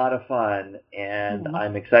been a lot of fun, and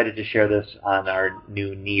I'm excited to share this on our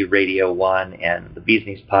new Knee Radio 1 and the Bees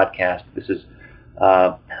Knees podcast. This is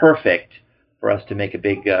perfect for us to make a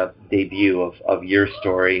big debut of your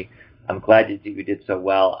story. I'm glad that you did so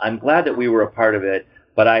well. I'm glad that we were a part of it,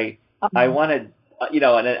 but I wanted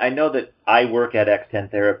and I know that I work at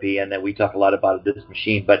X10 Therapy and that we talk a lot about this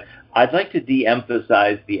machine, but I'd like to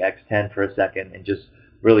de-emphasize the X10 for a second and just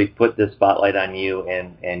really put the spotlight on you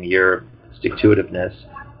and your stick-to-itiveness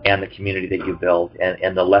and the community that you built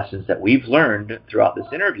and the lessons that we've learned throughout this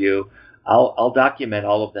interview. I'll document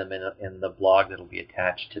all of them in the blog that'll be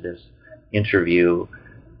attached to this interview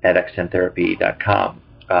at x10therapy.com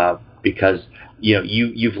because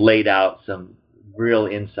you've laid out some real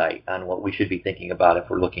insight on what we should be thinking about if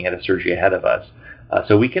we're looking at a surgery ahead of us,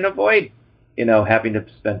 so we can avoid having to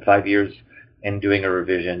spend 5 years and doing a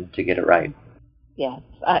revision to get it right. Yes,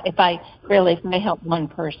 if I help one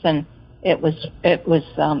person,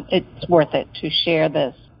 it's worth it to share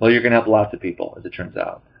this. Well, you're going to help lots of people, as it turns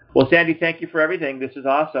out. Well, Sandie, thank you for everything. This is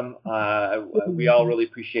awesome. We all really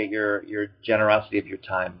appreciate your generosity of your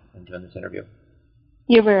time in doing this interview.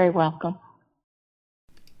 You're very welcome.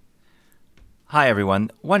 Hi,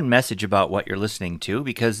 everyone. One message about what you're listening to,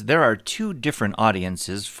 because there are two different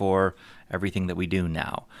audiences for everything that we do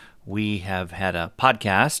now. We have had a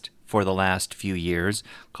podcast for the last few years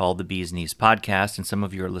called the Bee's Knees Podcast, and some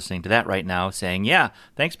of you are listening to that right now saying, yeah,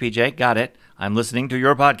 thanks, PJ, got it. I'm listening to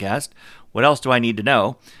your podcast. What else do I need to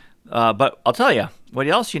know? But I'll tell you, what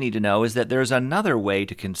else you need to know is that there's another way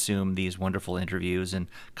to consume these wonderful interviews and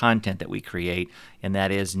content that we create, and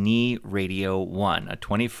that is Knee Radio 1, a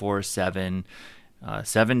 24/7,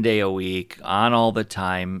 7-day-a-week, on all the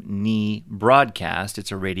time knee broadcast.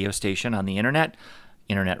 It's a radio station on the internet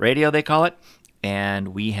radio they call it, and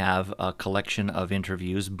we have a collection of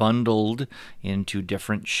interviews bundled into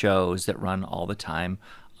different shows that run all the time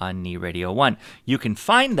on Knee Radio 1. You can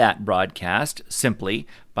find that broadcast simply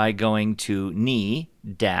by going to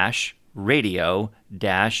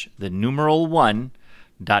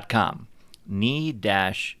knee-radio-1.com.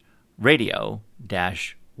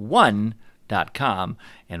 knee-radio-1.com.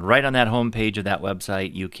 And right on that homepage of that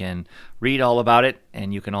website, you can read all about it,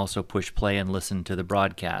 and you can also push play and listen to the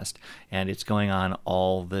broadcast. And it's going on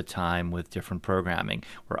all the time with different programming.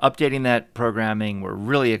 We're updating that programming. We're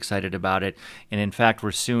really excited about it. And in fact,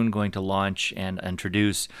 we're soon going to launch and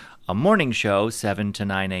introduce a morning show, 7 to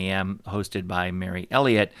 9 a.m., hosted by Mary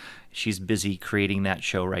Elliott. She's busy creating that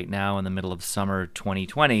show right now in the middle of summer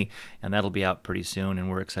 2020, and that'll be out pretty soon, and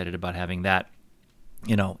we're excited about having that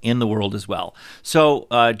in the world as well. So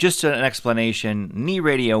just an explanation, Knee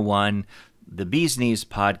Radio 1, the Bee's Knees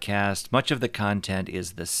podcast, much of the content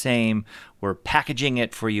is the same. We're packaging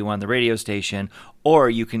it for you on the radio station, or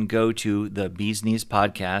you can go to the Bee's Knees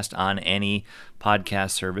podcast on any podcast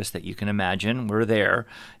service that you can imagine. We're there,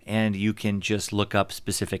 and you can just look up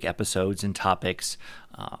specific episodes and topics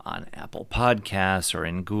on Apple Podcasts or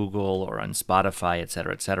in Google or on Spotify,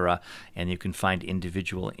 etc., and you can find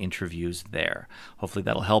individual interviews there. Hopefully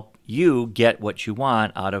that'll help you get what you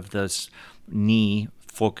want out of this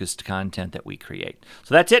knee-focused content that we create.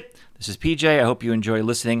 So that's it. This is PJ. I hope you enjoy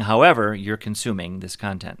listening however you're consuming this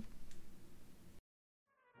content.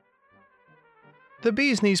 The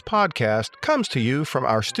Bee's Knees podcast comes to you from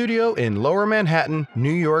our studio in Lower Manhattan,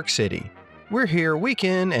 New York City. We're here week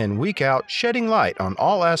in and week out shedding light on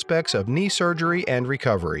all aspects of knee surgery and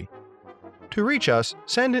recovery. To reach us,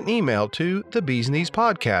 send an email to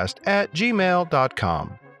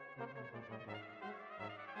thebeeskneespodcast@gmail.com.